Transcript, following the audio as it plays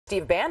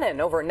Steve Bannon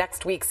over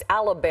next week's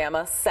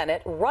Alabama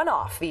Senate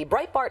runoff. The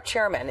Breitbart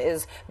chairman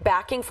is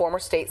backing former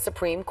state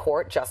Supreme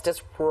Court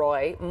Justice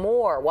Roy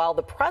Moore, while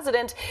the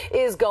president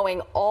is going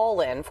all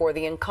in for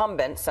the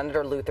incumbent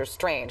Senator Luther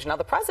Strange. Now,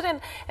 the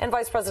president and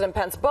Vice President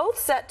Pence both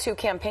set to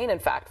campaign, in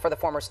fact, for the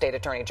former state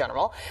attorney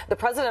general. The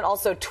president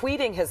also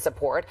tweeting his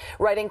support,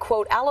 writing,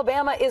 quote,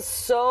 "Alabama is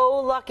so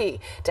lucky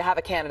to have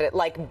a candidate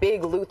like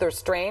Big Luther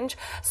Strange,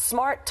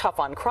 smart, tough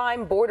on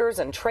crime, borders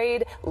and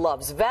trade,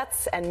 loves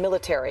vets and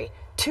military."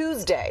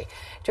 Tuesday.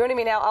 Joining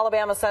me now,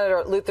 Alabama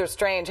Senator Luther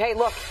Strange. Hey,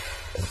 look,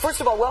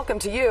 first of all, welcome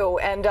to you.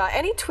 And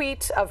any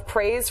tweet of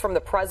praise from the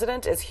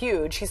president is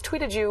huge. He's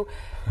tweeted you,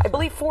 I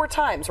believe, 4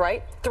 times,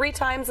 right? 3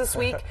 times this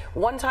week,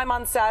 1 time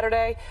on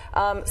Saturday.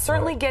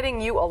 Certainly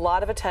getting you a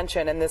lot of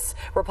attention in this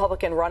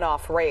Republican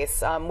runoff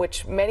race,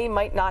 which many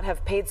might not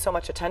have paid so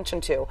much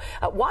attention to.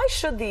 Why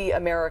should the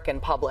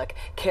American public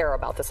care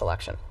about this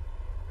election?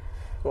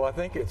 Well, I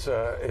think it's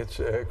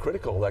a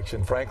critical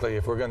election, frankly,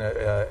 if we're going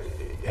to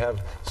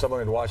have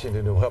someone in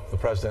Washington who will help the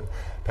president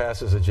pass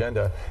his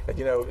agenda. And,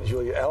 you know,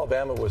 Julia,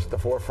 Alabama was at the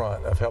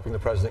forefront of helping the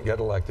president get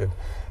elected.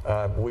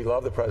 We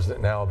love the president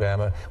in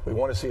Alabama. We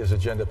want to see his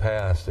agenda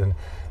passed. And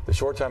the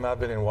short time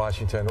I've been in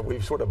Washington,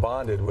 we've sort of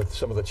bonded with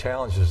some of the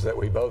challenges that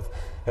we both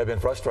have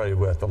been frustrated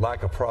with, the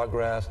lack of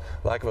progress,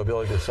 lack of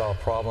ability to solve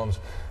problems.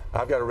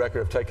 I've got a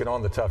record of taking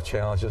on the tough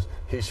challenges.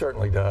 He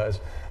certainly does.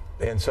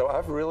 And so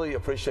I've really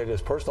appreciated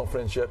his personal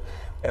friendship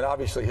and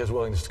obviously his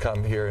willingness to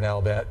come here in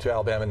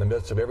Alabama in the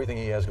midst of everything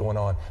he has going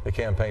on, the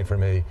campaign for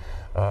me.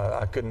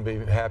 I couldn't be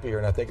happier,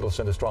 and I think it'll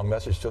send a strong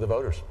message to the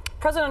voters.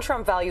 President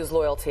Trump values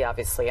loyalty,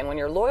 obviously, and when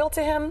you're loyal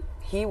to him,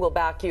 he will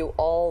back you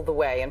all the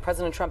way. And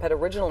President Trump had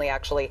originally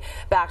actually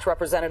backed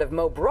Representative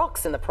Mo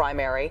Brooks in the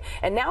primary,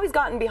 and now he's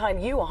gotten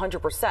behind you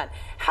 100%.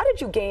 How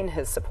did you gain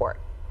his support?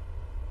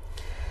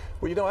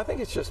 Well, you know, I think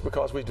it's just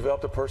because we've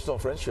developed a personal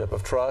friendship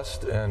of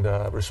trust and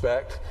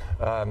respect.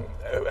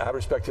 I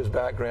respect his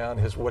background,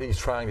 what he's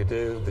trying to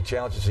do, the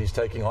challenges he's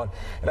taking on,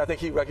 and I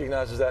think he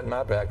recognizes that in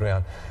my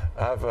background.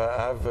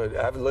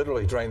 I've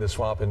literally drained the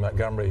swamp in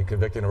Montgomery,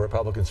 convicting a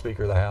Republican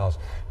Speaker of the House.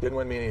 Didn't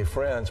win me any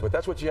friends, but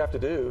that's what you have to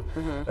do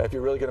if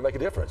you're really going to make a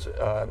difference.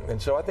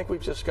 And so I think we've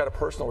just got a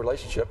personal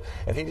relationship,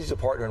 and he needs a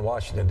partner in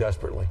Washington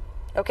desperately.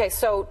 Okay,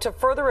 so to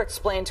further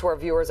explain to our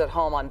viewers at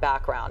home on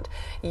background,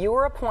 you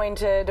were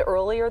appointed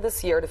earlier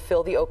this year to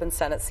fill the open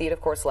Senate seat, of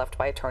course, left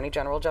by Attorney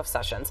General Jeff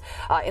Sessions.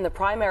 In the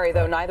primary,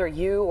 though, neither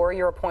you or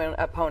your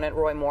opponent,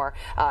 Roy Moore,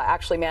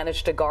 actually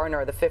managed to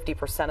garner the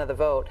 50% of the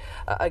vote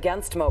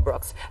against Mo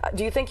Brooks.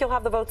 Do you think you'll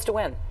have the votes to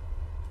win?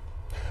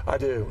 I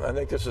do. I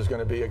think this is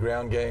going to be a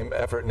ground game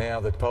effort now.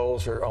 The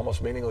polls are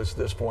almost meaningless at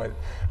this point.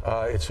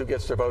 It's who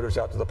gets their voters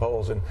out to the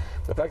polls. And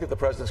the fact that the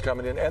president's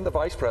coming in and the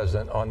vice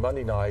president on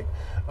Monday night,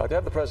 to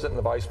have the president and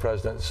the vice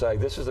president say,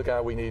 this is the guy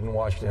we need in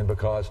Washington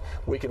because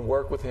we can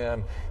work with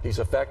him. He's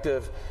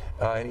effective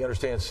and he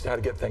understands how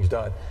to get things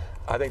done.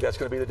 I think that's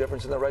going to be the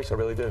difference in the race. I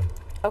really do.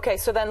 Okay,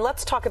 so then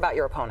let's talk about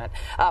your opponent,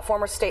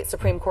 former state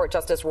Supreme Court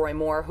Justice Roy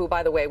Moore, who,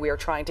 by the way, we are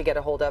trying to get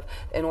a hold of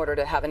in order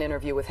to have an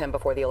interview with him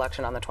before the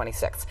election on the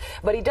 26th.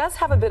 But he does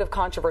have a bit of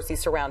controversy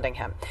surrounding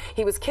him.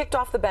 He was kicked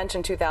off the bench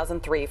in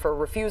 2003 for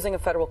refusing a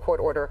federal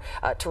court order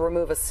to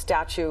remove a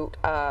statute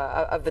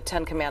of the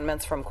 10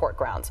 Commandments from court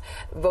grounds.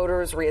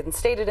 Voters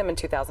reinstated him in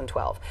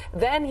 2012.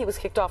 Then he was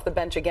kicked off the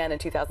bench again in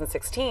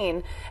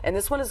 2016, and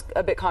this one is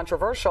a bit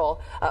controversial,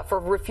 for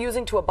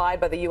refusing to abide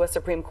by the U.S.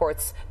 Supreme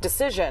Court's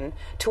decision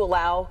to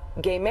allow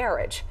gay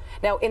marriage.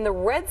 Now, in the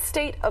red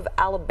state of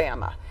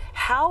Alabama,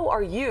 how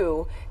are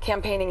you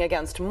campaigning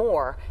against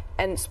Moore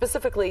and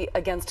specifically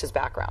against his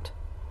background?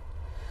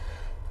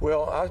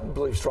 Well, I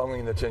believe strongly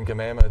in the 10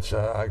 Commandments.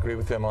 I agree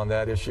with him on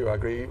that issue. I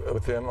agree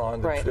with him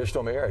on the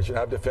traditional marriage, and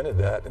I've defended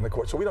that in the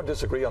court. So we don't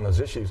disagree on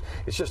those issues.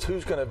 It's just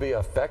who's going to be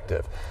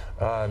effective.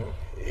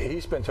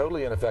 He's been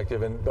totally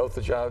ineffective, and both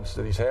the jobs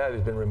that he's had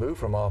has been removed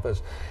from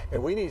office.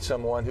 And we need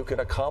someone who can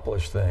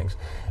accomplish things.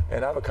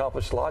 And I've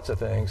accomplished lots of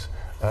things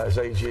as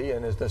AG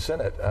and as the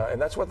Senate.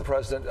 And that's what the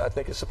president, I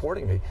think, is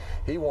supporting me.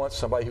 He wants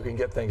somebody who can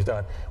get things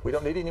done. We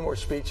don't need any more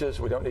speeches.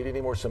 We don't need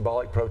any more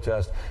symbolic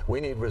protest. We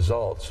need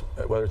results,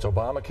 whether it's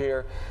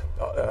Obamacare,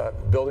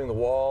 building the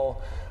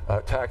wall,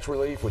 tax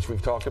relief, which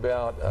we've talked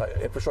about,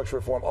 infrastructure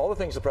reform, all the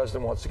things the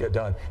president wants to get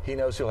done. He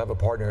knows he'll have a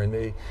partner in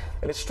me.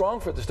 And it's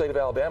strong for the state of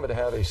Alabama to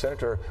have a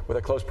senator with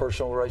a close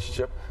personal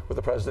relationship with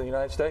the president of the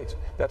United States.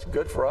 That's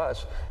good for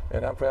us,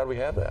 and I'm proud we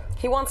have that.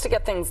 He wants to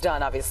get things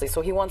done, obviously, so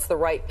he wants the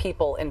right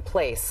people in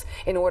place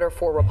in order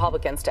for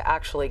Republicans to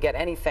actually get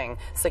anything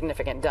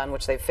significant done,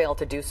 which they've failed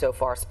to do so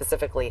far,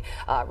 specifically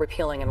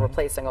repealing and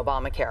replacing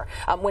Obamacare.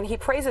 When he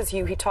praises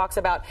you, he talks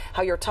about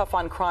how you're tough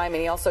on crime,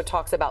 and he also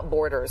talks about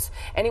borders.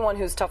 Anyone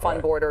who's tough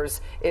on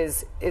borders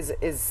is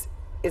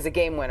a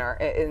game winner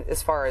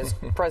as far as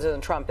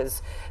President Trump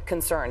is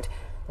concerned.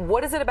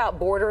 What is it about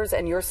borders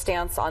and your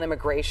stance on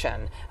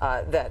immigration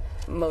that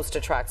most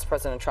attracts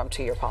President Trump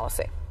to your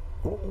policy?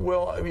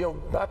 Well,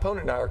 my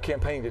opponent and I are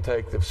campaigning to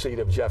take the seat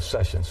of Jeff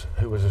Sessions,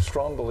 who was a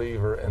strong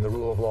believer in the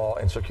rule of law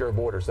and secure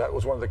borders. That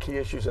was one of the key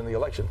issues in the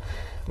election.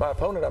 My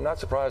opponent, I'm not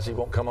surprised he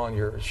won't come on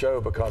your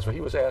show, because when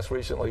he was asked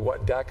recently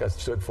what DACA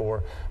stood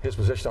for, his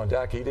position on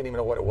DACA, he didn't even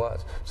know what it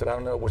was. Said, I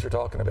don't know what you're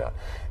talking about.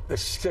 The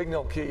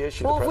signal key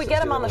issue. Well, if we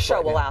get him on the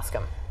show, we'll ask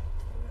him.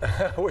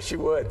 I wish you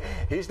would.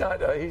 He's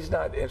not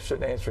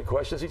interested in answering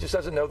questions. He just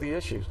doesn't know the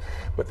issues.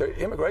 But the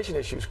immigration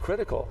issue is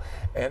critical.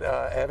 And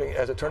having,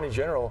 as Attorney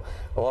General,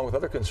 along with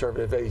other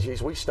conservative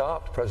AGs, we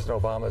stopped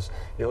President Obama's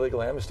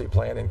illegal amnesty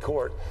plan in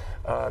court.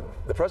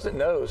 The president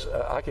knows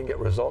I can get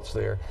results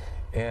there,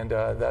 and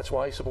that's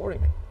why he's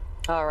supporting me.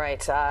 All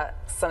right.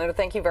 Senator,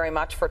 thank you very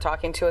much for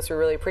talking to us. We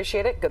really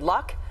appreciate it. Good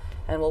luck.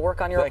 And we'll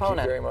work on your opponent.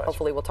 Thank you very much.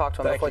 Hopefully we'll talk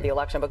to him before the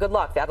election. But good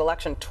luck. That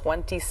election,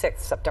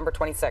 September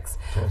 26th,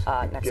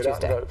 next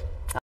Tuesday.